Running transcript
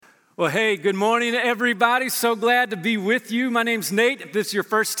Well, hey, good morning, everybody. So glad to be with you. My name's Nate. If this is your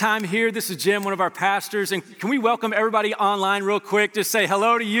first time here, this is Jim, one of our pastors. And can we welcome everybody online real quick? Just say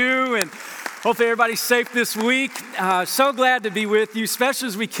hello to you, and hopefully everybody's safe this week. So glad to be with you, especially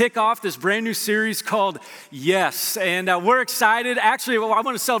as we kick off this brand new series called Yes. And we're excited. Actually, I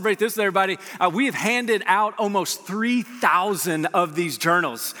want to celebrate this with everybody. We have handed out almost 3,000 of these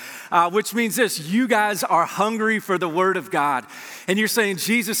journals, which means this: you guys are hungry for the Word of God. And you're saying,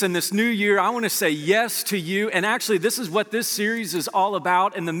 Jesus, in this new year, I want to say yes to you. And actually, this is what this series is all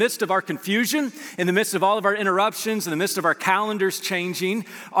about. In the midst of our confusion, in the midst of all of our interruptions, in the midst of our calendars changing,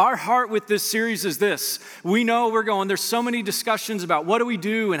 our heart with this series is this. We know there's so many discussions about what do we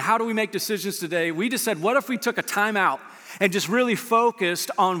do and how do we make decisions today. We just said, what if we took a time out and just really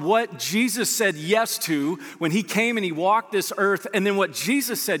focused on what Jesus said yes to when he came and he walked this earth, and then what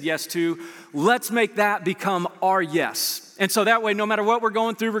Jesus said yes to, let's make that become our yes. And so that way, no matter what we're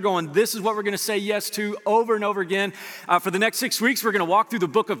going through, this is what we're going to say yes to over and over again. For the next 6 weeks, we're going to walk through the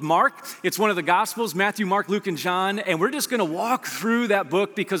book of Mark. It's one of the Gospels, Matthew, Mark, Luke, and John. And we're just going to walk through that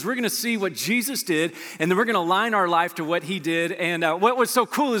book because we're going to see what Jesus did, and then we're going to align our life to what he did. And what was so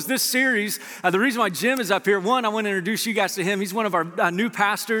cool is this series, the reason why Jim is up here, one, I want to introduce you guys to him. He's one of our new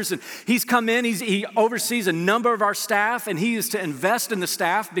pastors, and he's come in. He oversees a number of our staff, and he is to invest in the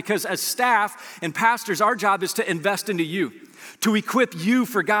staff because as staff and pastors, our job is to invest into you, to equip you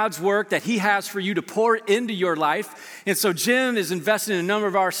for God's work that he has for you to pour into your life. And so Jim is investing in a number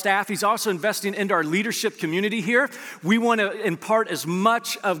of our staff. He's also investing into our leadership community here. We want to impart as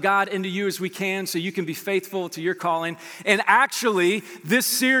much of God into you as we can so you can be faithful to your calling. And actually, this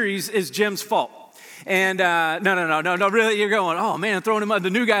series is Jim's fault. And no, really, you're going, oh man, throwing the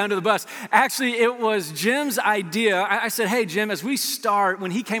new guy under the bus. Actually, it was Jim's idea. I said, hey, Jim, as we start, when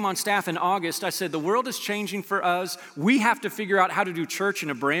he came on staff in August, I said, the world is changing for us. We have to figure out how to do church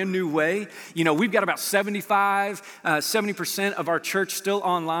in a brand new way. You know, we've got about 70% of our church still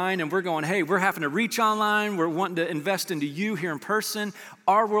online, and we're going, hey, we're having to reach online. We're wanting to invest into you here in person.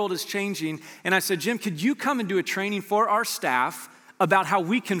 Our world is changing. And I said, Jim, could you come and do a training for our staff about how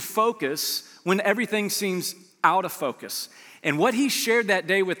we can focus when everything seems out of focus? And what he shared that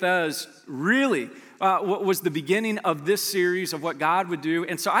day with us really was the beginning of this series of what God would do.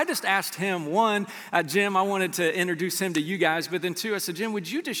 And so I just asked him, one, Jim, I wanted to introduce him to you guys, but then two, I said, Jim, would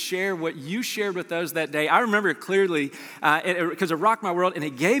you just share what you shared with us that day? I remember it clearly because it rocked my world, and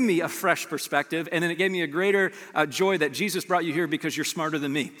it gave me a fresh perspective, and then it gave me a greater joy that Jesus brought you here because you're smarter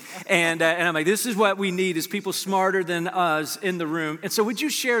than me. And I'm like, this is what we need, is people smarter than us in the room. And so would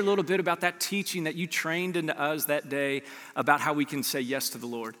you share a little bit about that teaching that you trained into us that day about how we can say yes to the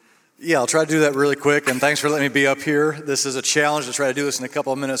Lord? Yeah, I'll try to do that really quick, and thanks for letting me be up here. This is a challenge to try to do this in a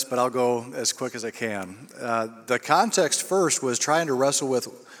couple of minutes, but I'll go as quick as I can. The context first was trying to wrestle with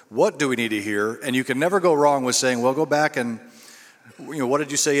what do we need to hear, and you can never go wrong with saying, well, go back and, what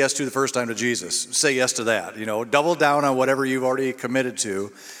did you say yes to the first time to Jesus? Say yes to that. Double down on whatever you've already committed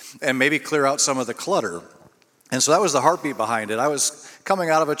to, and maybe clear out some of the clutter. And so that was the heartbeat behind it. I was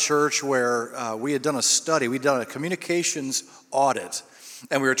coming out of a church where we had done a study. We'd done a communications audit.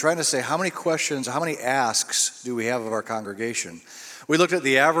 And we were trying to say, how many questions, how many asks do we have of our congregation? We looked at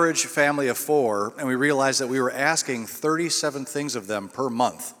the average family of 4, and we realized that we were asking 37 things of them per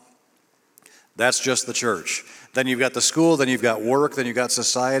month. That's just the church. Then you've got the school, then you've got work, then you've got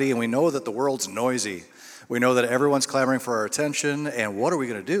society, and we know that the world's noisy. We know that everyone's clamoring for our attention, and what are we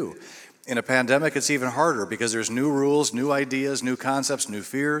going to do? In a pandemic, it's even harder because there's new rules, new ideas, new concepts, new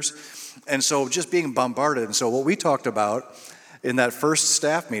fears, and so just being bombarded. And so what we talked about in that first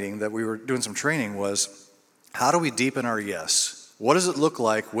staff meeting that we were doing some training was, how do we deepen our yes? What does it look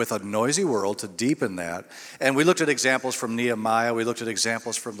like with a noisy world to deepen that? And we looked at examples from Nehemiah, we looked at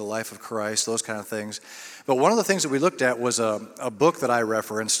examples from the life of Christ, those kind of things. But one of the things that we looked at was a book that I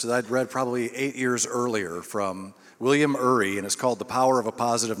referenced that I'd read probably 8 years earlier from William Ury, and it's called The Power of a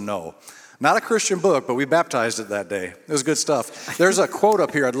Positive No. Not a Christian book, but we baptized it that day. It was good stuff. There's a quote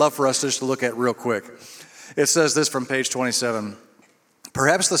up here I'd love for us just to look at real quick. It says this from page 27.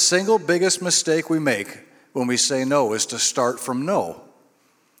 Perhaps the single biggest mistake we make when we say no is to start from no.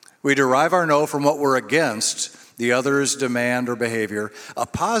 We derive our no from what we're against, the other's demand or behavior. A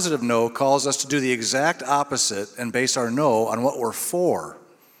positive no calls us to do the exact opposite and base our no on what we're for.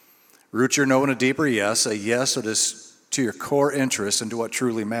 Root your no in a deeper yes, a yes that is to your core interests and to what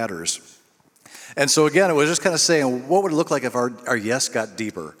truly matters. And so again, it was just kind of saying, what would it look like if our yes got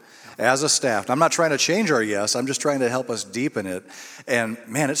deeper? As a staff. I'm not trying to change our yes, I'm just trying to help us deepen it. And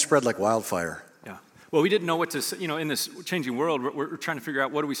man, it spread like wildfire. Yeah. Well, we didn't know what to say, in this changing world, we're trying to figure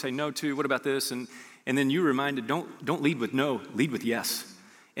out, what do we say no to? What about this? And then you reminded, don't lead with no, lead with yes.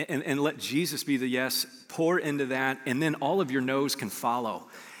 and let Jesus be the yes, pour into that, and then all of your no's can follow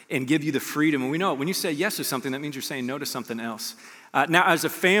and give you the freedom. And we know when you say yes to something, that means you're saying no to something else. Now, as a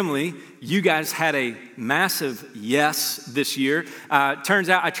family, you guys had a massive yes this year. Turns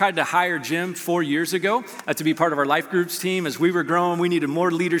out I tried to hire Jim 4 years ago to be part of our life groups team. As we were growing, we needed more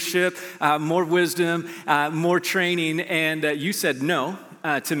leadership, more wisdom, more training, and you said no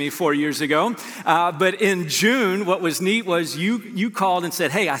to me 4 years ago. But in June, what was neat was you called and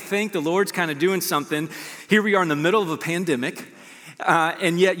said, hey, I think the Lord's kind of doing something. Here we are in the middle of a pandemic.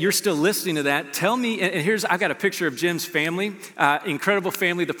 And yet you're still listening to that. Tell me, and I've got a picture of Jim's family, incredible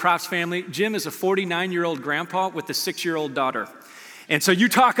family, the Props family. Jim is a 49-year-old grandpa with a 6-year-old daughter. And so you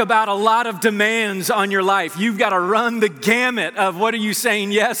talk about a lot of demands on your life. You've got to run the gamut of what are you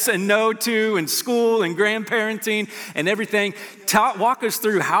saying yes and no to, and school and grandparenting and everything. Walk us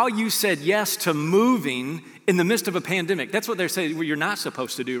through how you said yes to moving in the midst of a pandemic. That's what they're saying you're not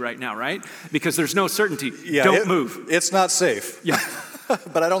supposed to do right now, right? Because there's no certainty. Don't move. It's not safe. Yeah.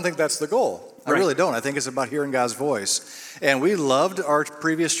 But I don't think that's the goal. I really don't. I think it's about hearing God's voice. And we loved our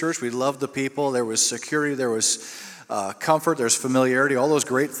previous church. We loved the people. There was security. There was comfort. There's familiarity, all those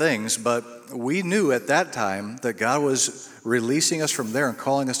great things. But we knew at that time that God was releasing us from there and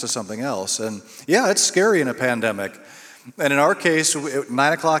calling us to something else. And yeah, it's scary in a pandemic. And in our case, at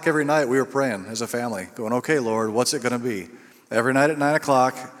 9 o'clock every night, we were praying as a family, going, okay, Lord, what's it going to be? Every night at 9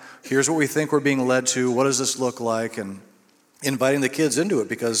 o'clock, here's what we think we're being led to. What does this look like? And inviting the kids into it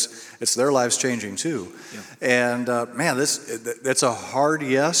because it's their lives changing too. Yeah. And man, it's a hard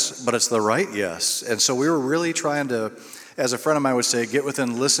yes, but it's the right yes. And so we were really trying to, as a friend of mine would say, get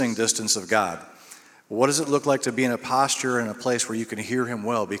within listening distance of God. What does it look like to be in a posture in a place where you can hear him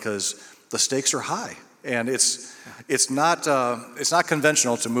well? Because the stakes are high. And it's not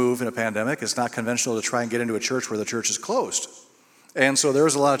conventional to move in a pandemic. It's not conventional to try and get into a church where the church is closed. And so there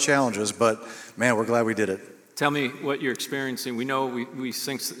was a lot of challenges, but man, we're glad we did it. Tell me what you're experiencing. We know we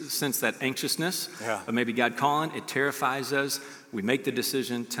sense that anxiousness of maybe God calling. It terrifies us. We make the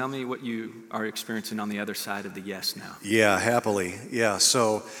decision. Tell me what you are experiencing on the other side of the yes now. Yeah, happily. Yeah,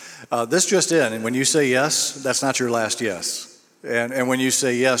 so this just in. And when you say yes, that's not your last yes. And when you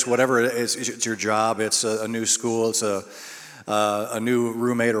say yes, whatever it is, it's your job, it's a new school, it's a new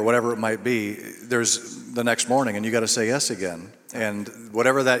roommate or whatever it might be, there's the next morning and you got to say yes again. And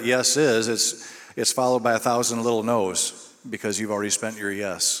whatever that yes is, it's followed by 1,000 little no's because you've already spent your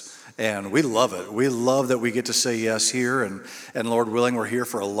yes. And we love it. We love that we get to say yes here, and Lord willing, we're here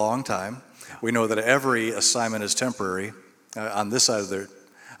for a long time. We know that every assignment is temporary on this side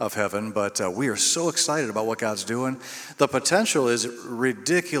of heaven, but we are so excited about what God's doing. The potential is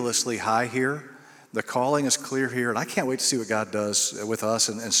ridiculously high here. The calling is clear here, and I can't wait to see what God does with us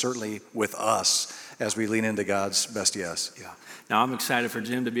and certainly with us as we lean into God's best yes. Yeah. Now, I'm excited for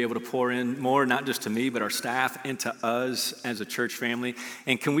Jim to be able to pour in more, not just to me, but our staff and to us as a church family.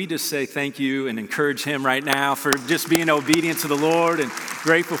 And can we just say thank you and encourage him right now for just being obedient to the Lord, and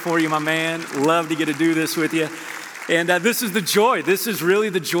grateful for you, my man. Love to get to do this with you. And this is the joy. This is really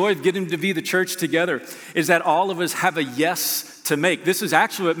the joy of getting to be the church together, is that all of us have a yes to make. This is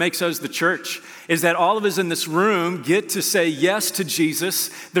actually what makes us the church, is that all of us in this room get to say yes to Jesus.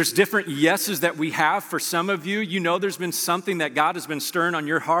 There's different yeses that we have. For some of you, you know there's been something that God has been stirring on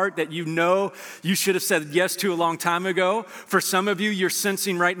your heart that you know you should have said yes to a long time ago. For some of you, you're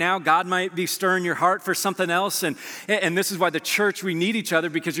sensing right now God might be stirring your heart for something else. And this is why the church, we need each other,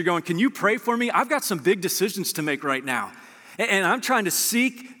 because you're going, can you pray for me? I've got some big decisions to make right now. And I'm trying to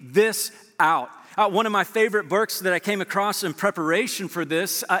seek this out. One of my favorite books that I came across in preparation for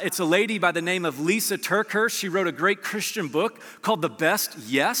this, it's a lady by the name of Lysa TerKeurst. She wrote a great Christian book called The Best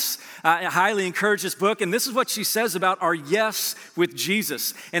Yes. I highly encourage this book. And this is what she says about our yes with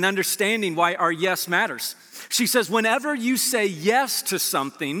Jesus and understanding why our yes matters. She says, whenever you say yes to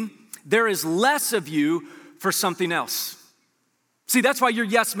something, there is less of you for something else. See, that's why your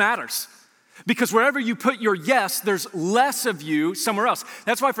yes matters. Because wherever you put your yes, there's less of you somewhere else.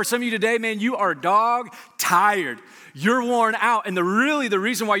 That's why for some of you today, man, you are dog tired. You're worn out. And the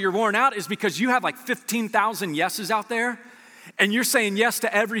reason why you're worn out is because you have like 15,000 yeses out there. And you're saying yes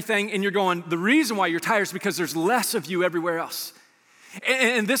to everything. And you're going, the reason why you're tired is because there's less of you everywhere else.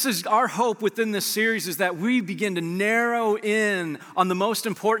 And this is our hope within this series, is that we begin to narrow in on the most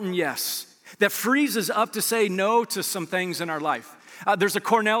important yes that frees us up to say no to some things in our life. There's a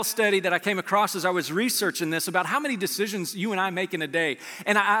Cornell study that I came across as I was researching this about how many decisions you and I make in a day.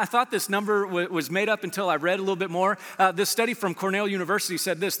 And I thought this number was made up until I read a little bit more. This study from Cornell University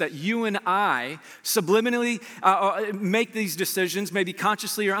said this, that you and I subliminally make these decisions, maybe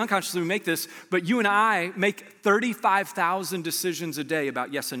consciously or unconsciously we make this, but you and I make 35,000 decisions a day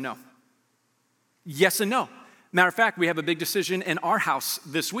about yes and no. Yes and no. Matter of fact, we have a big decision in our house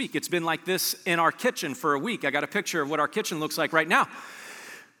this week. It's been like this in our kitchen for a week. I got a picture of what our kitchen looks like right now.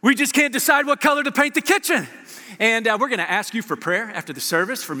 We just can't decide what color to paint the kitchen. And we're going to ask you for prayer after the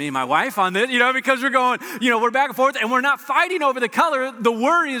service for me and my wife on this, because we're going, we're back and forth and we're not fighting over the color. The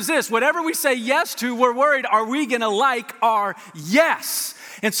worry is this, whatever we say yes to, we're worried, are we going to like our yes?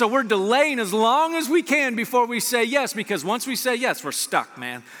 And so we're delaying as long as we can before we say yes, because once we say yes, we're stuck,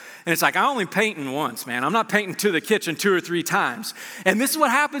 man. And it's like, I'm only painting once, man. I'm not painting to the kitchen 2 or 3 times. And this is what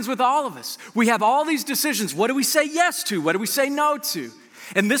happens with all of us. We have all these decisions. What do we say yes to? What do we say no to?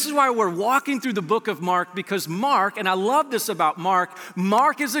 And this is why we're walking through the book of Mark, because Mark, and I love this about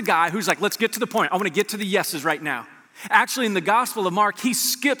Mark is a guy who's like, let's get to the point. I want to get to the yeses right now. Actually, in the Gospel of Mark, he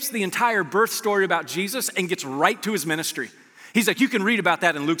skips the entire birth story about Jesus and gets right to his ministry. He's like, you can read about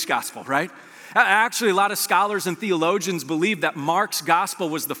that in Luke's Gospel, right? Actually, a lot of scholars and theologians believe that Mark's gospel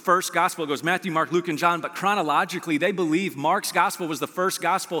was the first gospel. It goes Matthew, Mark, Luke, and John, but chronologically, they believe Mark's gospel was the first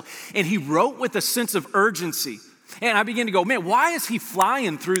gospel, and he wrote with a sense of urgency. And I began to go, man, why is he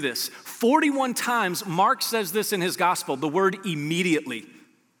flying through this? 41 times, Mark says this in his gospel, the word immediately.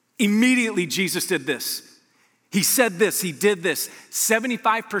 Immediately, Jesus did this. He said this, he did this.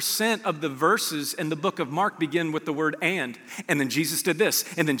 75% of the verses in the book of Mark begin with the word and then Jesus did this,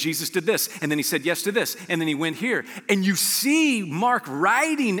 and then Jesus did this, and then he said yes to this, and then he went here. And you see Mark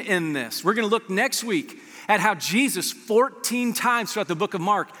writing in this. We're going to look next week at how Jesus 14 times throughout the book of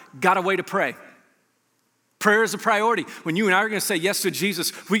Mark got a way to pray. Prayer is a priority. When you and I are going to say yes to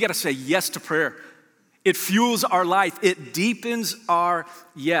Jesus, we got to say yes to prayer. It fuels our life. It deepens our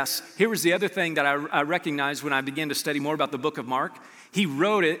yes. Here was the other thing that I recognized when I began to study more about the book of Mark. He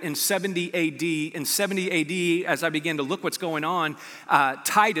wrote it in 70 AD. In 70 AD, as I began to look what's going on,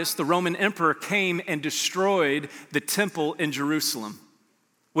 Titus, the Roman emperor, came and destroyed the temple in Jerusalem,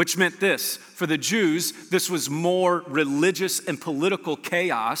 which meant this. For the Jews, this was more religious and political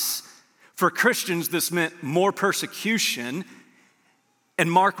chaos. For Christians, this meant more persecution.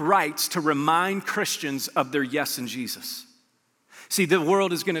 And Mark writes to remind Christians of their yes in Jesus. See, the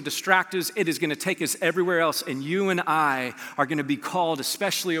world is going to distract us. It is going to take us everywhere else. And you and I are going to be called,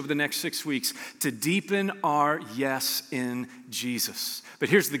 especially over the next 6 weeks, to deepen our yes in Jesus. But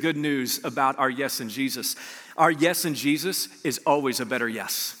here's the good news about our yes in Jesus. Our yes in Jesus is always a better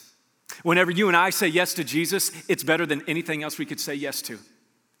yes. Whenever you and I say yes to Jesus, it's better than anything else we could say yes to.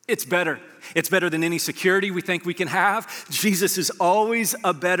 It's better. It's better than any security we think we can have. Jesus is always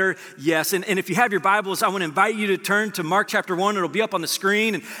a better yes. And if you have your Bibles, I want to invite you to turn to Mark chapter 1. It'll be up on the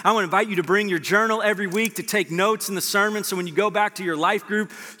screen. And I want to invite you to bring your journal every week to take notes in the sermon. So when you go back to your life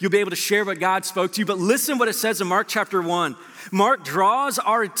group, you'll be able to share what God spoke to you. But listen what it says in Mark chapter 1. Mark draws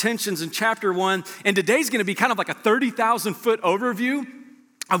our attentions in chapter 1. And today's going to be kind of like a 30,000-foot overview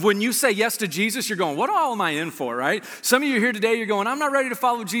of when you say yes to Jesus, you're going, what all am I in for, right? Some of you here today, you're going, I'm not ready to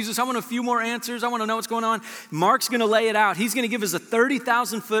follow Jesus. I want a few more answers. I want to know what's going on. Mark's going to lay it out. He's going to give us a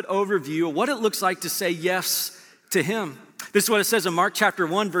 30,000-foot overview of what it looks like to say yes to him. This is what it says in Mark chapter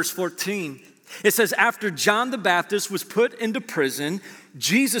 1, verse 14. It says, after John the Baptist was put into prison,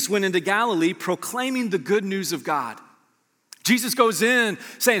 Jesus went into Galilee proclaiming the good news of God. Jesus goes in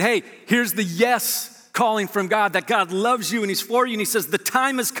saying, hey, here's the yes calling from God, that God loves you and he's for you. And he says, the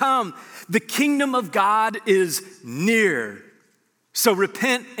time has come. The kingdom of God is near. So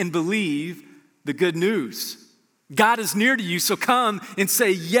repent and believe the good news. God is near to you, so come and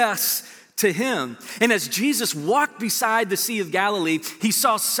say yes to him. And as Jesus walked beside the Sea of Galilee, he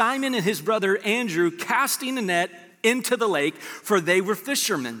saw Simon and his brother Andrew casting a net into the lake, for they were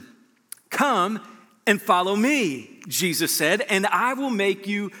fishermen. Come and follow me, Jesus said, and I will make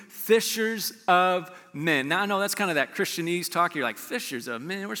you fishers of men. Now, I know that's kind of that Christianese talk. You're like, fishers of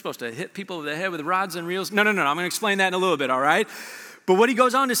men? We're supposed to hit people over the head with rods and reels? No. I'm going to explain that in a little bit, all right? But what he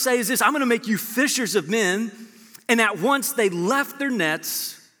goes on to say is this, I'm going to make you fishers of men. And at once they left their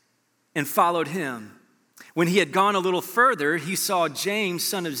nets and followed him. When he had gone a little further, he saw James,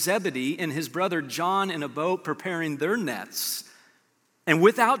 son of Zebedee, and his brother John in a boat preparing their nets. And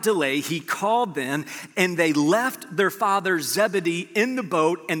without delay, he called them, and they left their father Zebedee in the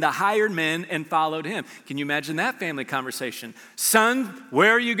boat and the hired men and followed him. Can you imagine that family conversation? Son,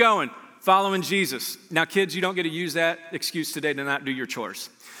 where are you going? Following Jesus. Now, kids, you don't get to use that excuse today to not do your chores.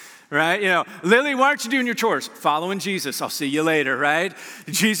 right? Lily, why aren't you doing your chores? Following Jesus. I'll see you later, right?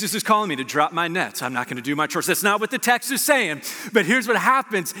 Jesus is calling me to drop my nets. I'm not going to do my chores. That's not what the text is saying. But here's what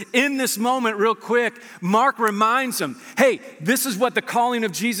happens. In this moment, real quick, Mark reminds them, hey, this is what the calling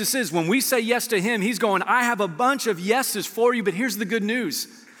of Jesus is. When we say yes to him, he's going, I have a bunch of yeses for you, but here's the good news.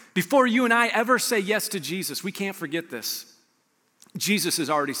 Before you and I ever say yes to Jesus, we can't forget this. Jesus has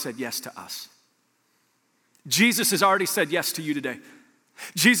already said yes to us. Jesus has already said yes to you today.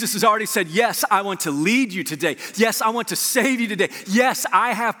 Jesus has already said, yes, I want to lead you today. Yes, I want to save you today. Yes,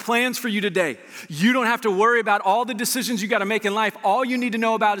 I have plans for you today. You don't have to worry about all the decisions you got to make in life. All you need to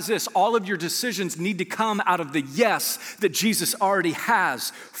know about is this. All of your decisions need to come out of the yes that Jesus already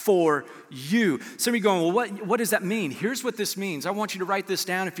has for you. Some of you going, well, what does that mean? Here's what this means. I want you to write this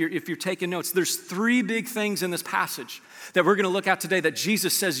down if you're taking notes. There's three big things in this passage that we're going to look at today that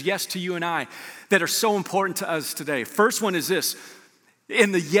Jesus says yes to you and I that are so important to us today. First one is this.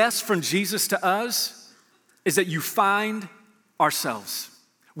 In the yes from Jesus to us is that you find ourselves.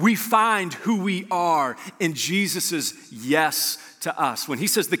 We find who we are in Jesus's yes to us. When he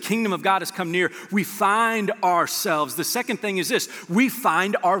says the kingdom of God has come near, we find ourselves. The second thing is this, we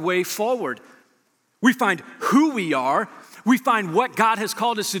find our way forward. We find who we are. We find what God has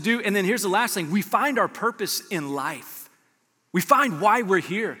called us to do. And then here's the last thing, we find our purpose in life. We find why we're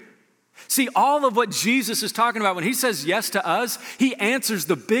here. See, all of what Jesus is talking about, when he says yes to us, he answers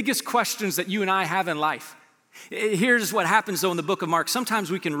the biggest questions that you and I have in life. Here's what happens, though, in the book of Mark.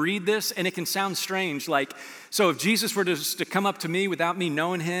 Sometimes we can read this, and it can sound strange. Like, so if Jesus were to come up to me without me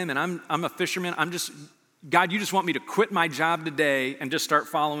knowing him, and I'm a fisherman, God, you just want me to quit my job today and just start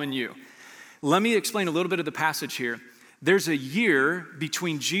following you. Let me explain a little bit of the passage here. There's a year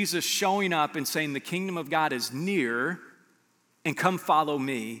between Jesus showing up and saying the kingdom of God is near, and come follow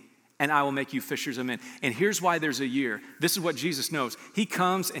me, and I will make you fishers of men. And here's why there's a year. This is what Jesus knows. He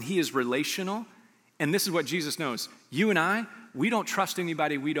comes and he is relational, and this is what Jesus knows. You and I, we don't trust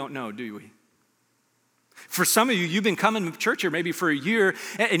anybody we don't know, do we? For some of you, you've been coming to church here maybe for a year,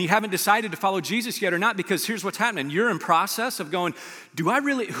 and you haven't decided to follow Jesus yet or not, because here's what's happening. You're in process of going,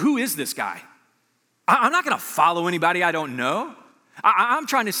 who is this guy? I'm not going to follow anybody I don't know. I'm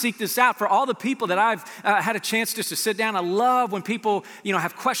trying to seek this out for all the people that I've had a chance just to sit down. I love when people,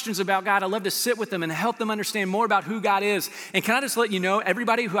 have questions about God. I love to sit with them and help them understand more about who God is. And can I just let you know,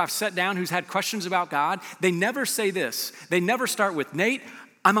 everybody who I've sat down who's had questions about God, they never say this. They never start with, Nate,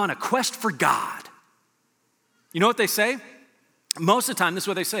 I'm on a quest for God. You know what they say? Most of the time, this is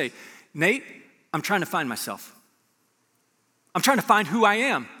what they say. Nate, I'm trying to find myself. I'm trying to find who I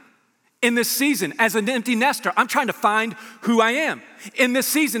am. In this season, as an empty nester, I'm trying to find who I am. In this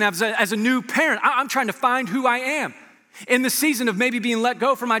season, as a new parent, I'm trying to find who I am. In the season of maybe being let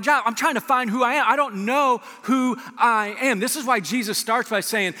go from my job, I'm trying to find who I am. I don't know who I am. This is why Jesus starts by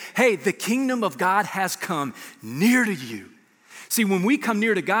saying, hey, the kingdom of God has come near to you. See, when we come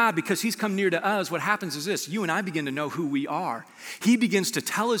near to God, because he's come near to us, what happens is this, you and I begin to know who we are. He begins to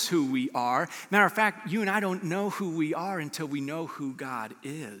tell us who we are. Matter of fact, you and I don't know who we are until we know who God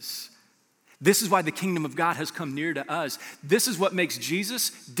is. This is why the kingdom of God has come near to us. This is what makes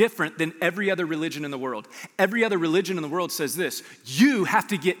Jesus different than every other religion in the world. Every other religion in the world says this, you have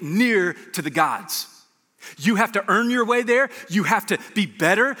to get near to the gods. You have to earn your way there. You have to be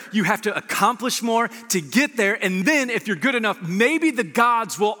better. You have to accomplish more to get there. And then if you're good enough, maybe the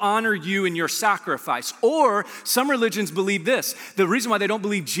gods will honor you in your sacrifice. Or some religions believe this. The reason why they don't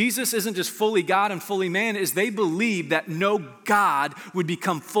believe Jesus isn't just fully God and fully man is they believe that no God would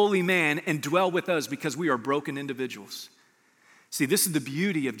become fully man and dwell with us because we are broken individuals. See, this is the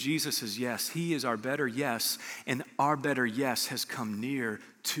beauty of Jesus' yes. He is our better yes, and our better yes has come near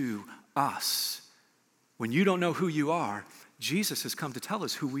to us. When you don't know who you are, Jesus has come to tell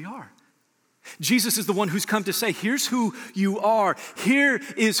us who we are. Jesus is the one who's come to say, here's who you are. Here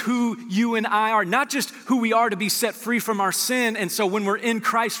is who you and I are. Not just who we are to be set free from our sin. And so when we're in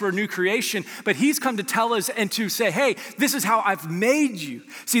Christ, we're a new creation. But he's come to tell us and to say, hey, this is how I've made you.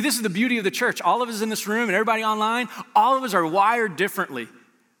 See, this is the beauty of the church. All of us in this room and everybody online, all of us are wired differently.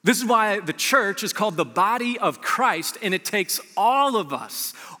 This is why the church is called the body of Christ, and it takes all of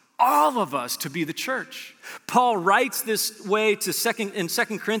us to be the church. Paul writes this way in 2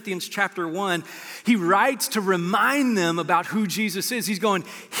 Corinthians chapter 1. He writes to remind them about who Jesus is. He's going,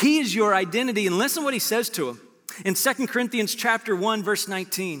 he is your identity. And listen to what he says to them. In 2 Corinthians chapter 1, verse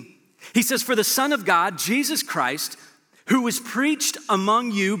 19, he says, for the Son of God, Jesus Christ, who was preached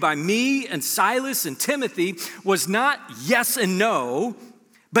among you by me and Silas and Timothy, was not yes and no,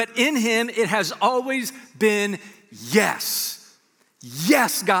 but in him it has always been yes.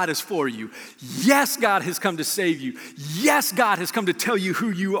 Yes, God is for you. Yes, God has come to save you. Yes, God has come to tell you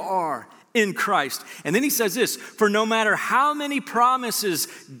who you are in Christ. And then he says this, for no matter how many promises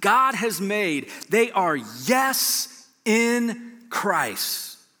God has made, they are yes in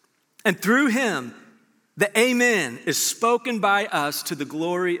Christ. And through him, the amen is spoken by us to the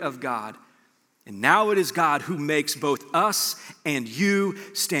glory of God. And now it is God who makes both us and you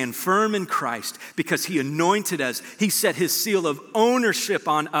stand firm in Christ because he anointed us. He set his seal of ownership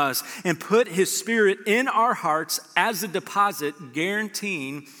on us and put his spirit in our hearts as a deposit,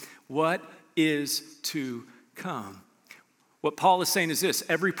 guaranteeing what is to come. What Paul is saying is this,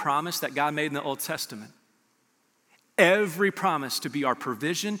 every promise that God made in the Old Testament, every promise to be our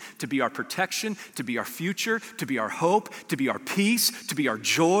provision, to be our protection, to be our future, to be our hope, to be our peace, to be our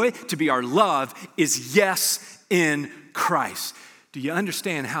joy, to be our love is yes in Christ. Do you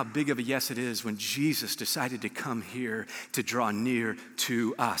understand how big of a yes it is when Jesus decided to come here to draw near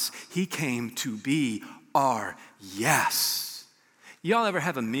to us? He came to be our yes. Y'all ever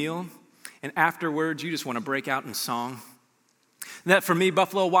have a meal and afterwards you just want to break out in song? That for me,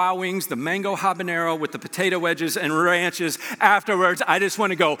 Buffalo Wild Wings, the mango habanero with the potato wedges and ranches, afterwards, I just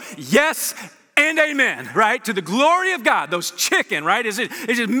want to go, yes and amen, right? To the glory of God, those chicken, right? It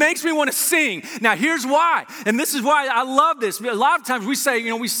just makes me want to sing. Now, here's why, and this is why I love this. A lot of times we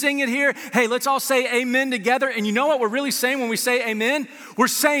say, we sing it here, hey, let's all say amen together, and you know what we're really saying when we say amen? We're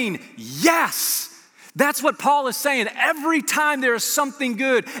saying yes. That's what Paul is saying. Every time there is something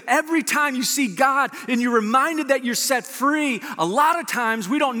good, every time you see God and you're reminded that you're set free, a lot of times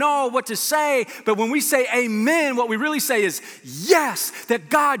we don't know what to say, but when we say amen, what we really say is yes, that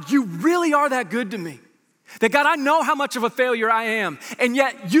God, you really are that good to me. That God, I know how much of a failure I am, and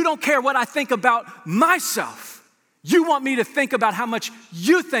yet you don't care what I think about myself. You want me to think about how much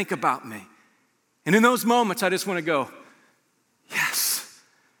you think about me. And in those moments, I just want to go, yes,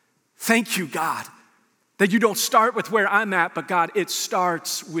 thank you, God. That you don't start with where I'm at, but God, it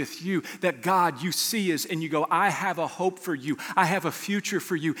starts with you. That God, you see us and you go, I have a hope for you. I have a future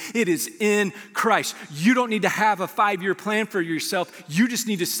for you. It is in Christ. You don't need to have a 5-year plan for yourself. You just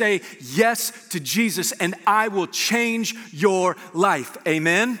need to say yes to Jesus and I will change your life.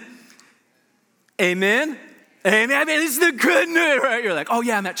 Amen? Amen? Amen. I mean, this is the good news, right? You're like, oh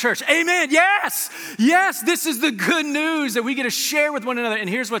yeah, I'm at church. Amen. Yes. Yes, this is the good news that we get to share with one another. And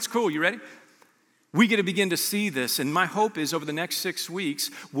here's what's cool. You ready? We get to begin to see this, and my hope is over the next 6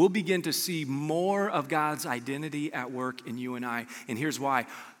 weeks, we'll begin to see more of God's identity at work in you and I. And here's why.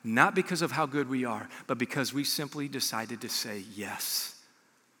 Not because of how good we are, but because we simply decided to say yes.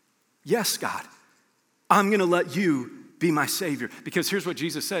 Yes, God, I'm going to let you be my Savior. Because here's what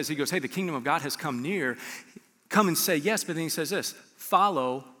Jesus says. He goes, hey, the kingdom of God has come near. Come and say yes, but then he says this,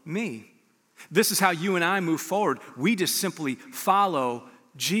 follow me. This is how you and I move forward. We just simply follow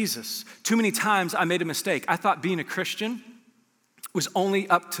Jesus. Too many times I made a mistake. I thought being a Christian was only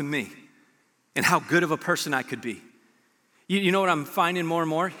up to me and how good of a person I could be. You know what I'm finding more and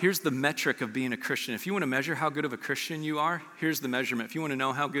more? Here's the metric of being a Christian. If you want to measure how good of a Christian you are, here's the measurement. If you want to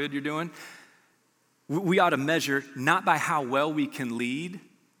know how good you're doing, we ought to measure not by how well we can lead,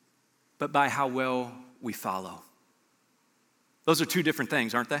 but by how well we follow. Those are two different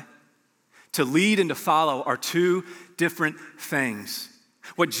things, aren't they? To lead and to follow are two different things.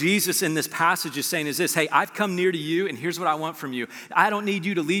 What Jesus in this passage is saying is this, hey, I've come near to you and here's what I want from you. I don't need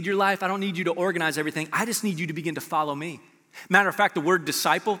you to lead your life. I don't need you to organize everything. I just need you to begin to follow me. Matter of fact, the word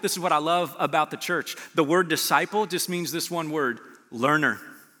disciple, this is what I love about the church. The word disciple just means this one word, learner.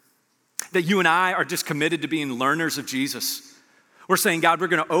 That you and I are just committed to being learners of Jesus. We're saying, God, we're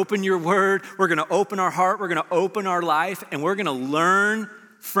going to open your word. We're going to open our heart. We're going to open our life and we're going to learn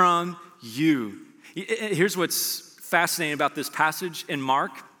from you. Here's what's fascinating about this passage in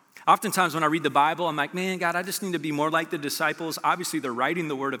Mark. Oftentimes when I read the Bible, I'm like, man, God, I just need to be more like the disciples. Obviously, they're writing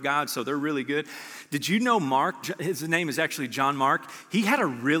the word of God, so they're really good. Did you know Mark, his name is actually John Mark, he had a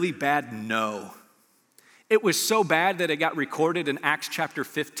really bad no. It was so bad that it got recorded in Acts chapter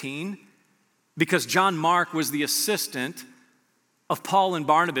 15 because John Mark was the assistant of Paul and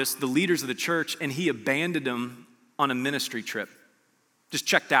Barnabas, the leaders of the church, and he abandoned them on a ministry trip. Just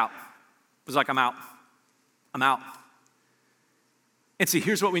checked out. Was like, I'm out. And see,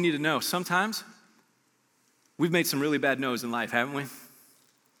 here's what we need to know. Sometimes we've made some really bad no's in life, haven't we?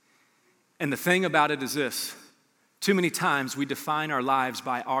 And the thing about it is this. Too many times we define our lives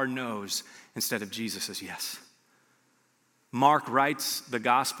by our no's instead of Jesus' yes. Mark writes the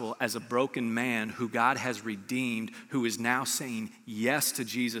gospel as a broken man who God has redeemed, who is now saying yes to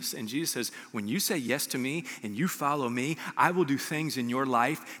Jesus. And Jesus says, when you say yes to me and you follow me, I will do things in your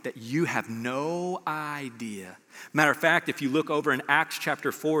life that you have no idea. Matter of fact, if you look over in Acts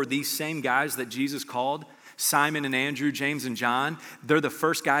chapter 4, these same guys that Jesus called, Simon and Andrew, James and John, they're the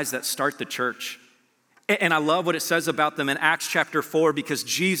first guys that start the church. And I love what it says about them in Acts chapter 4, because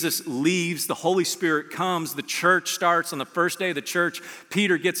Jesus leaves, the Holy Spirit comes, the church starts on the first day of the church.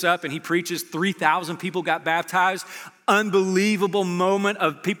 Peter gets up and he preaches. 3,000 people got baptized. Unbelievable moment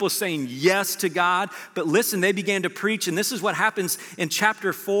of people saying yes to God. But listen, they began to preach, and this is what happens in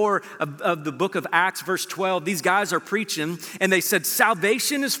chapter 4 of the book of Acts, verse 12. These guys are preaching, and they said,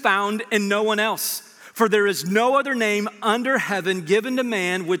 salvation is found in no one else. For there is no other name under heaven given to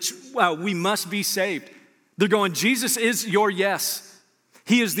man which we must be saved. They're going, Jesus is your yes.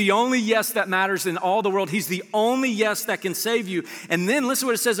 He is the only yes that matters in all the world. He's the only yes that can save you. And then listen to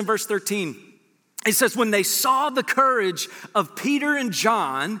what it says in verse 13. It says, when they saw the courage of Peter and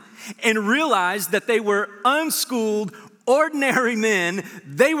John and realized that they were unschooled, ordinary men,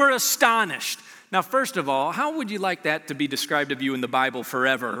 they were astonished. Now, first of all, how would you like that to be described of you in the Bible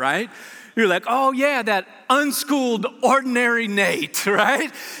forever, right? You're like, oh yeah, that unschooled, ordinary Nate,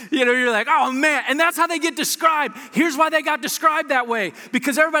 right? You know, you're like, oh man, and that's how they get described. Here's why they got described that way.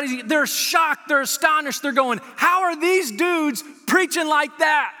 Because they're shocked, they're astonished, they're going, how are these dudes preaching like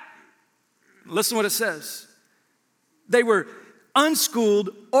that? Listen what it says. They were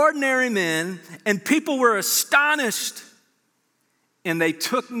unschooled, ordinary men, and people were astonished, and they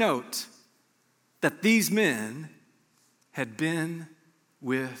took note that these men had been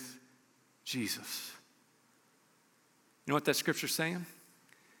with Jesus. You know what that scripture's saying?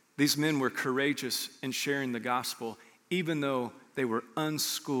 These men were courageous in sharing the gospel, even though they were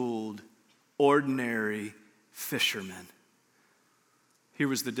unschooled, ordinary fishermen. Here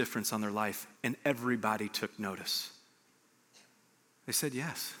was the difference on their life, and everybody took notice. They said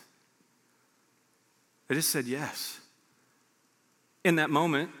yes. They just said yes. In that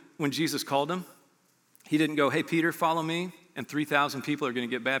moment, when Jesus called them, he didn't go, hey, Peter, follow me, and 3,000 people are going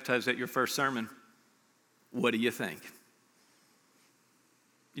to get baptized at your first sermon. What do you think?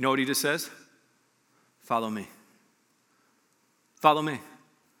 You know what he just says? Follow me. Follow me.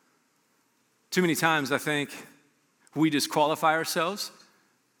 Too many times I think we disqualify ourselves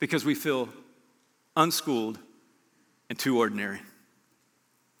because we feel unschooled and too ordinary.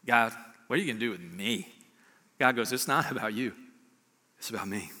 God, what are you going to do with me? God goes, it's not about you. It's about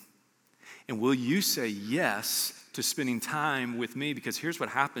me. And will you say yes to spending time with me? Because here's what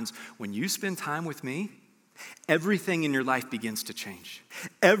happens. When you spend time with me, everything in your life begins to change.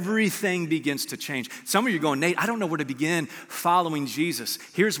 Everything begins to change. Some of you are going, Nate, I don't know where to begin following Jesus.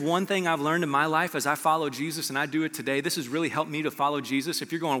 Here's one thing I've learned in my life as I follow Jesus, and I do it today. This has really helped me to follow Jesus.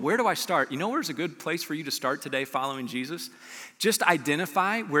 If you're going, where do I start? You know where's a good place for you to start today following Jesus? Just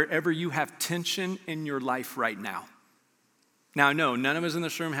identify wherever you have tension in your life right now. Now, I know none of us in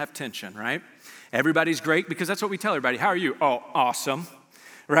this room have tension, right? Everybody's great because that's what we tell everybody. How are you? Oh, awesome,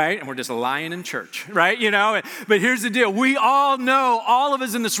 right? And we're just lying in church, right? You know, but here's the deal. We all know, all of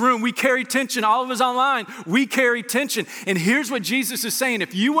us in this room, we carry tension. All of us online, we carry tension. And here's what Jesus is saying.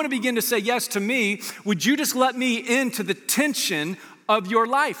 If you want to begin to say yes to me, would you just let me into the tension of your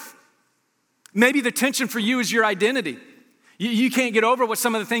life? Maybe the tension for you is your identity. You can't get over what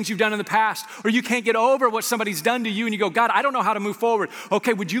some of the things you've done in the past, or you can't get over what somebody's done to you, and you go, God, I don't know how to move forward.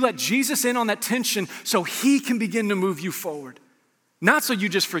 Okay, would you let Jesus in on that tension so he can begin to move you forward? Not so you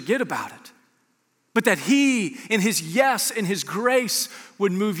just forget about it, but that he, in his yes and his grace,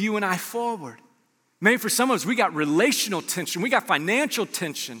 would move you and I forward. Maybe for some of us, we got relational tension, we got financial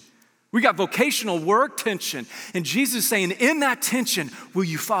tension, we got vocational work tension, and Jesus is saying, in that tension, will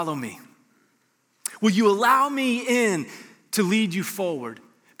you follow me? Will you allow me in to lead you forward?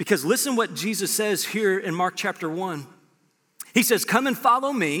 Because listen what Jesus says here in Mark chapter 1. He says, come and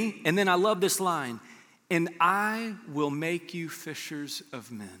follow me. And then I love this line, and I will make you fishers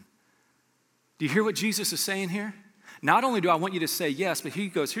of men. Do you hear what Jesus is saying here? Not only do I want you to say yes, but he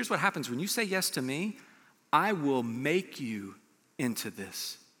goes, here's what happens. When you say yes to me, I will make you into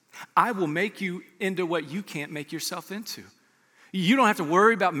this. I will make you into what you can't make yourself into. You don't have to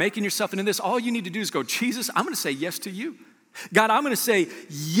worry about making yourself into this. All you need to do is go, Jesus, I'm going to say yes to you. God, I'm going to say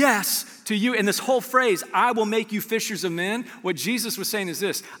yes to you. And this whole phrase, I will make you fishers of men, what Jesus was saying is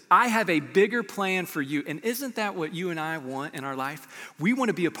this, I have a bigger plan for you. And isn't that what you and I want in our life? We want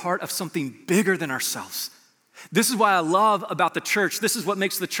to be a part of something bigger than ourselves. This is why I love about the church. This is what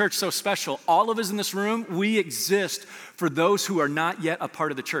makes the church so special. All of us in this room, we exist for those who are not yet a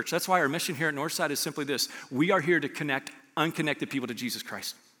part of the church. That's why our mission here at Northside is simply this. We are here to connect unconnected people to Jesus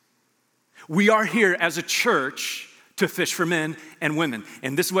Christ. We are here as a church to fish for men and women.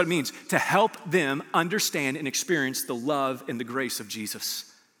 And this is what it means, to help them understand and experience the love and the grace of Jesus.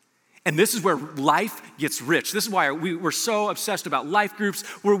 And this is where life gets rich. This is why we're so obsessed about life groups.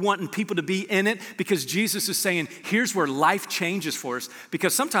 We're wanting people to be in it because Jesus is saying, here's where life changes for us.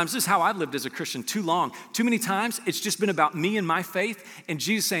 Because sometimes this is how I've lived as a Christian too long. Too many times it's just been about me and my faith. And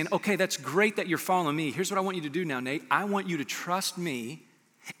Jesus saying, okay, that's great that you're following me. Here's what I want you to do now, Nate. I want you to trust me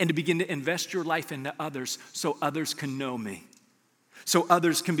and to begin to invest your life into others so others can know me. So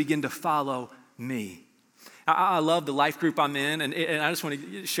others can begin to follow me. I love the life group I'm in, and I just want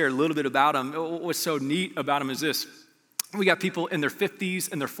to share a little bit about them. What's so neat about them is this. We got people in their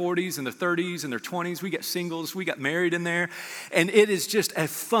 50s, and their 40s, and their 30s, and their 20s. We got singles, we got married in there, and it is just a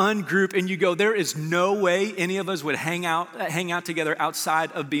fun group. And you go, there is no way any of us would hang out together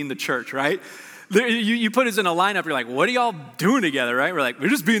outside of being the church, right? You put us in a lineup, you're like, what are y'all doing together, right? We're like, we're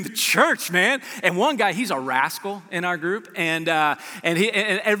just being the church, man. And one guy, he's a rascal in our group. And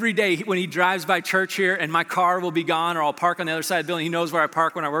every day when he drives by church here and my car will be gone or I'll park on the other side of the building, he knows where I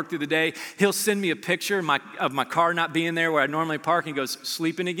park when I work through the day. He'll send me a picture of my car not being there where I normally park. And he goes,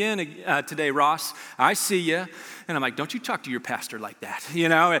 sleeping again today, Ross. I see you. And I'm like, don't you talk to your pastor like that, you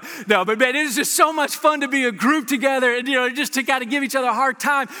know? No, but man, it is just so much fun to be a group together and, just to kind of give each other a hard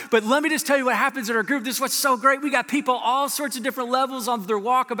time. But let me just tell you what happens in our group. This is what's so great. We got people all sorts of different levels on their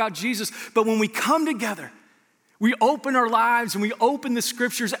walk about Jesus. But when we come together, we open our lives and we open the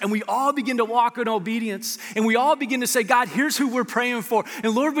scriptures and we all begin to walk in obedience. And we all begin to say, God, here's who we're praying for.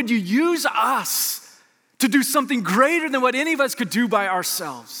 And Lord, would you use us to do something greater than what any of us could do by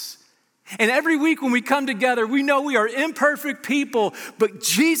ourselves? And every week when we come together, we know we are imperfect people, but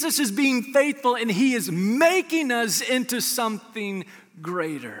Jesus is being faithful and he is making us into something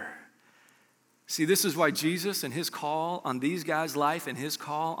greater. See, this is why Jesus and his call on these guys' life and his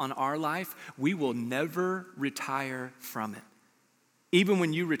call on our life, we will never retire from it. Even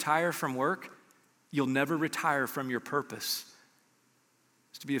when you retire from work, you'll never retire from your purpose.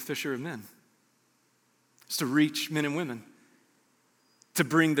 It's to be a fisher of men. It's to reach men and women. To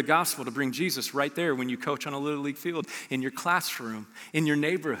bring the gospel, to bring Jesus right there when you coach on a Little League field, in your classroom, in your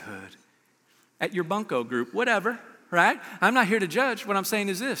neighborhood, at your bunco group, whatever, right? I'm not here to judge. What I'm saying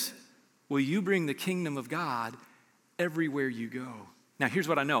is this. Will you bring the kingdom of God everywhere you go? Now, here's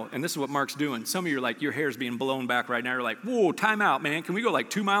what I know, and this is what Mark's doing. Some of you are like, your hair's being blown back right now. You're like, whoa, time out, man. Can we go like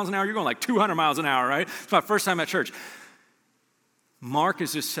 2 miles an hour? You're going like 200 miles an hour, right? It's my first time at church. Mark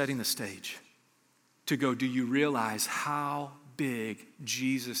is just setting the stage to go, do you realize how big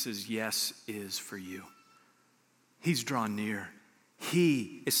Jesus' yes is for you? He's drawn near.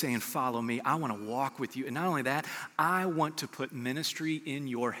 He is saying, follow me. I want to walk with you. And not only that, I want to put ministry in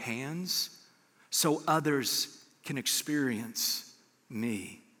your hands so others can experience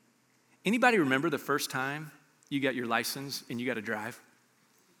me. Anybody remember the first time you got your license and you got to drive?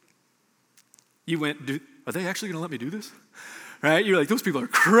 You went, are they actually going to let me do this? Right? You're like, those people are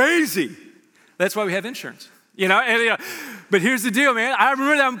crazy. That's why we have insurance. But here's the deal, man. I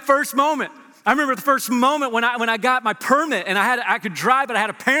remember that first moment. I remember the first moment when I got my permit and I could drive, but I had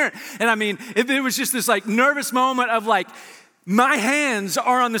a parent. And I mean, it was just this like nervous moment of like, my hands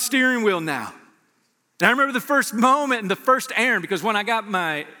are on the steering wheel now. And I remember the first moment and the first errand, because when I got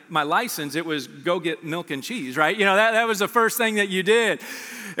my license, it was go get milk and cheese, right? That was the first thing that you did,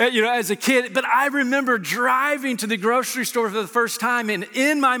 as a kid. But I remember driving to the grocery store for the first time and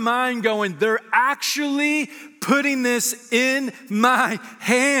in my mind going, they're actually putting this in my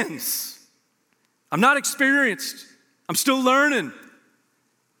hands. I'm not experienced. I'm still learning.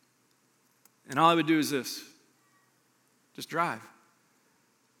 And all I would do is this, just drive.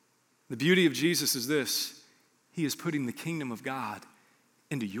 The beauty of Jesus is this. He is putting the kingdom of God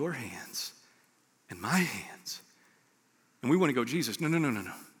into your hands and my hands. And we want to go, Jesus, no.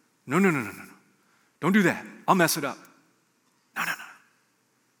 Don't do that. I'll mess it up. No.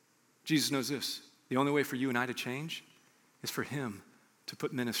 Jesus knows this. The only way for you and I to change is for him to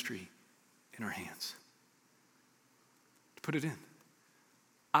put ministry in our hands. To put it in.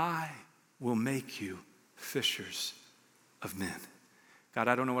 I will make you fishers of men. God,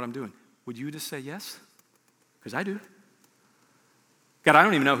 I don't know what I'm doing. Would you just say yes? Because I do. God, I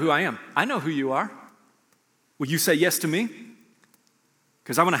don't even know who I am. I know who you are. Will you say yes to me?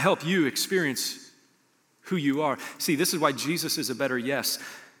 Because I want to help you experience who you are. See, this is why Jesus is a better yes.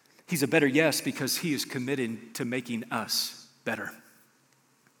 He's a better yes because he is committed to making us better.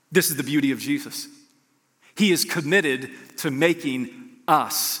 This is the beauty of Jesus. He is committed to making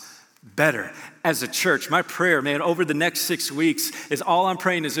us better as a church. My prayer, man, over the next 6 weeks is all I'm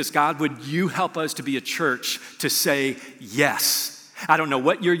praying is this: God, would you help us to be a church to say yes? I don't know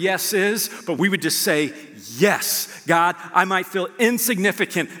what your yes is, but we would just say yes. God, I might feel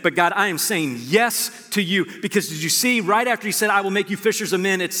insignificant, but God, I am saying yes to you. Because did you see right after he said, I will make you fishers of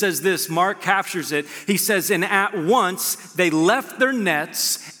men, it says this, Mark captures it. He says, and at once they left their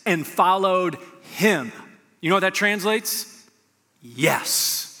nets and followed him. You know what that translates?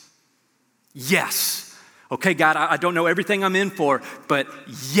 Yes. Yes. Okay, God, I don't know everything I'm in for, but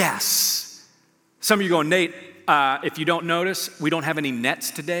yes. Some of you go, Nate, if you don't notice, we don't have any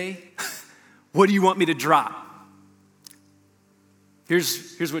nets today. What do you want me to drop?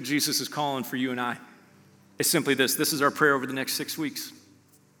 Here's what Jesus is calling for you and I. It's simply this. This is our prayer over the next 6 weeks.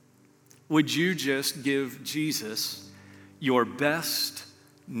 Would you just give Jesus your best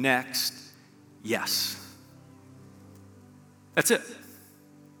next yes? That's it.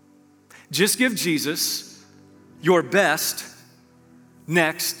 Just give Jesus your best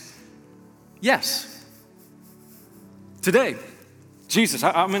next yes. Today, Jesus,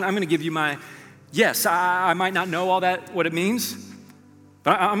 I'm going to give you my yes. I might not know all that, what it means,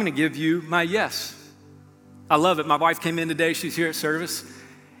 but I'm going to give you my yes. I love it. My wife came in today. She's here at service,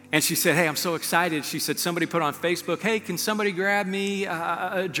 and she said, hey, I'm so excited. She said, somebody put on Facebook, hey, can somebody grab me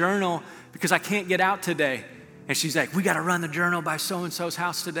a journal because I can't get out today? And she's like, we got to run the journal by so-and-so's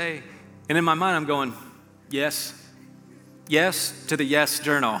house today. And in my mind, I'm going, yes. Yes to the yes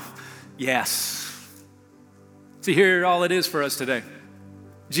journal. Yes. See, here all it is for us today.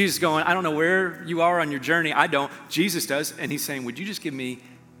 Jesus going, I don't know where you are on your journey. I don't. Jesus does. And he's saying, would you just give me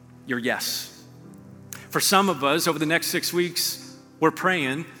your yes? For some of us, over the next 6 weeks, we're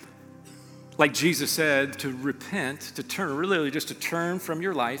praying, like Jesus said, to repent, to turn, really just to turn from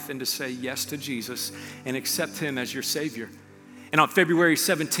your life and to say yes to Jesus and accept him as your Savior. And on February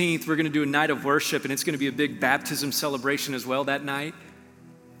 17th, we're going to do a night of worship, and it's going to be a big baptism celebration as well that night.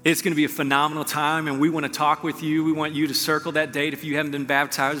 It's going to be a phenomenal time, and we want to talk with you. We want you to circle that date. If you haven't been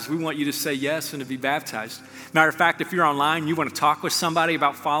baptized, we want you to say yes and to be baptized. Matter of fact, if you're online, you want to talk with somebody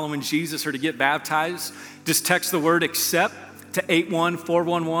about following Jesus or to get baptized, just text the word accept to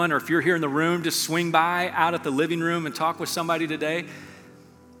 81411, or if you're here in the room, just swing by out at the living room and talk with somebody today.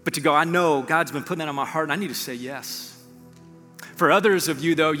 But to go, I know God's been putting that on my heart, and I need to say yes. For others of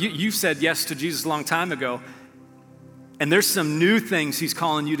you, though, you said yes to Jesus a long time ago. And there's some new things he's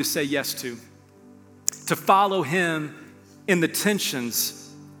calling you to say yes to follow him in the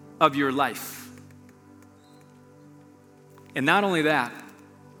tensions of your life. And not only that,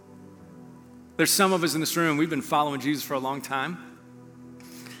 there's some of us in this room, we've been following Jesus for a long time,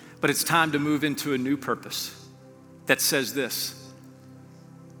 but it's time to move into a new purpose that says this: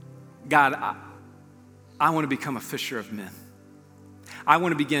 God, I want to become a fisher of men. I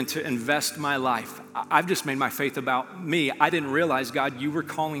want to begin to invest my life. I've just made my faith about me. I didn't realize, God, you were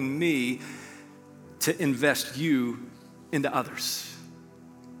calling me to invest you into others.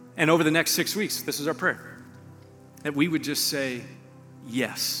 And over the next 6 weeks, this is our prayer, that we would just say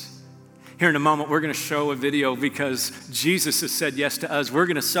yes. Here in a moment, we're going to show a video because Jesus has said yes to us. We're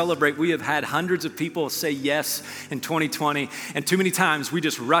going to celebrate. We have had hundreds of people say yes in 2020, and too many times we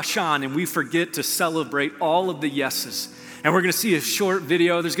just rush on and we forget to celebrate all of the yeses. And we're going to see a short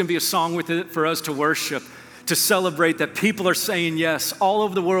video. There's going to be a song with it for us to worship, to celebrate that people are saying yes. All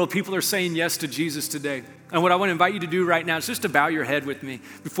over the world, people are saying yes to Jesus today. And what I want to invite you to do right now is just to bow your head with me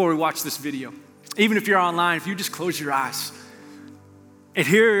before we watch this video. Even if you're online, if you just close your eyes. And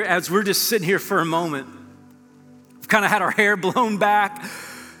here, as we're just sitting here for a moment, we've kind of had our hair blown back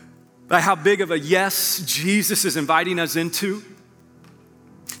by how big of a yes Jesus is inviting us into.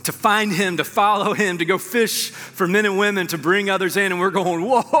 To find him, to follow him, to go fish for men and women, to bring others in. And we're going,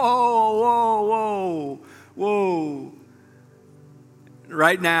 whoa, whoa, whoa, whoa.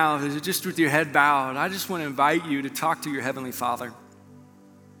 Right now, just with your head bowed, I just want to invite you to talk to your Heavenly Father.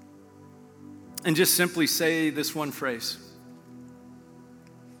 And just simply say this one phrase: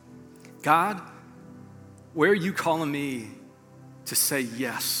 God, where are you calling me to say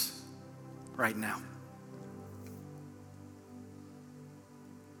yes right now?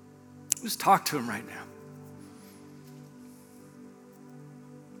 Just talk to him right now.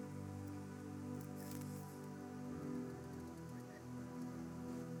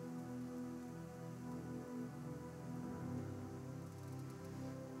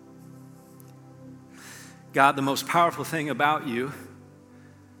 God, the most powerful thing about you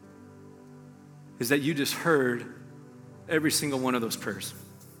is that you just heard every single one of those prayers.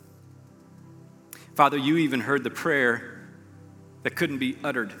 Father, you even heard the prayer that couldn't be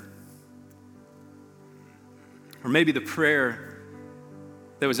uttered. Or maybe the prayer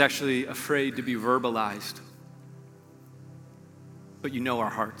that was actually afraid to be verbalized. But you know our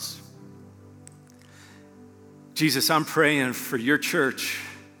hearts. Jesus, I'm praying for your church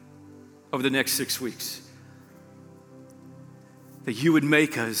over the next 6 weeks, that you would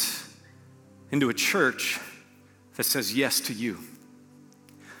make us into a church that says yes to you.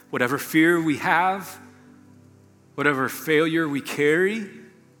 Whatever fear we have, whatever failure we carry,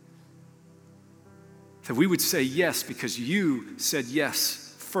 that we would say yes because you said yes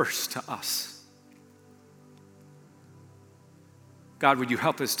first to us. God, would you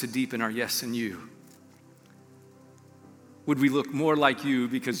help us to deepen our yes in you? Would we look more like you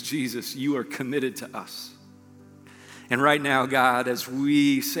because, Jesus, you are committed to us? And right now, God, as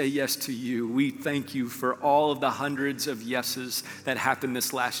we say yes to you, we thank you for all of the hundreds of yeses that happened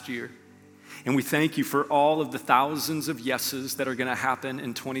this last year. And we thank you for all of the thousands of yeses that are going to happen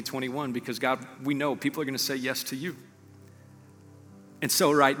in 2021 because, God, we know people are going to say yes to you. And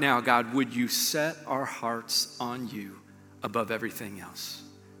so right now, God, would you set our hearts on you above everything else?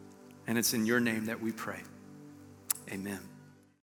 And it's in your name that we pray. Amen.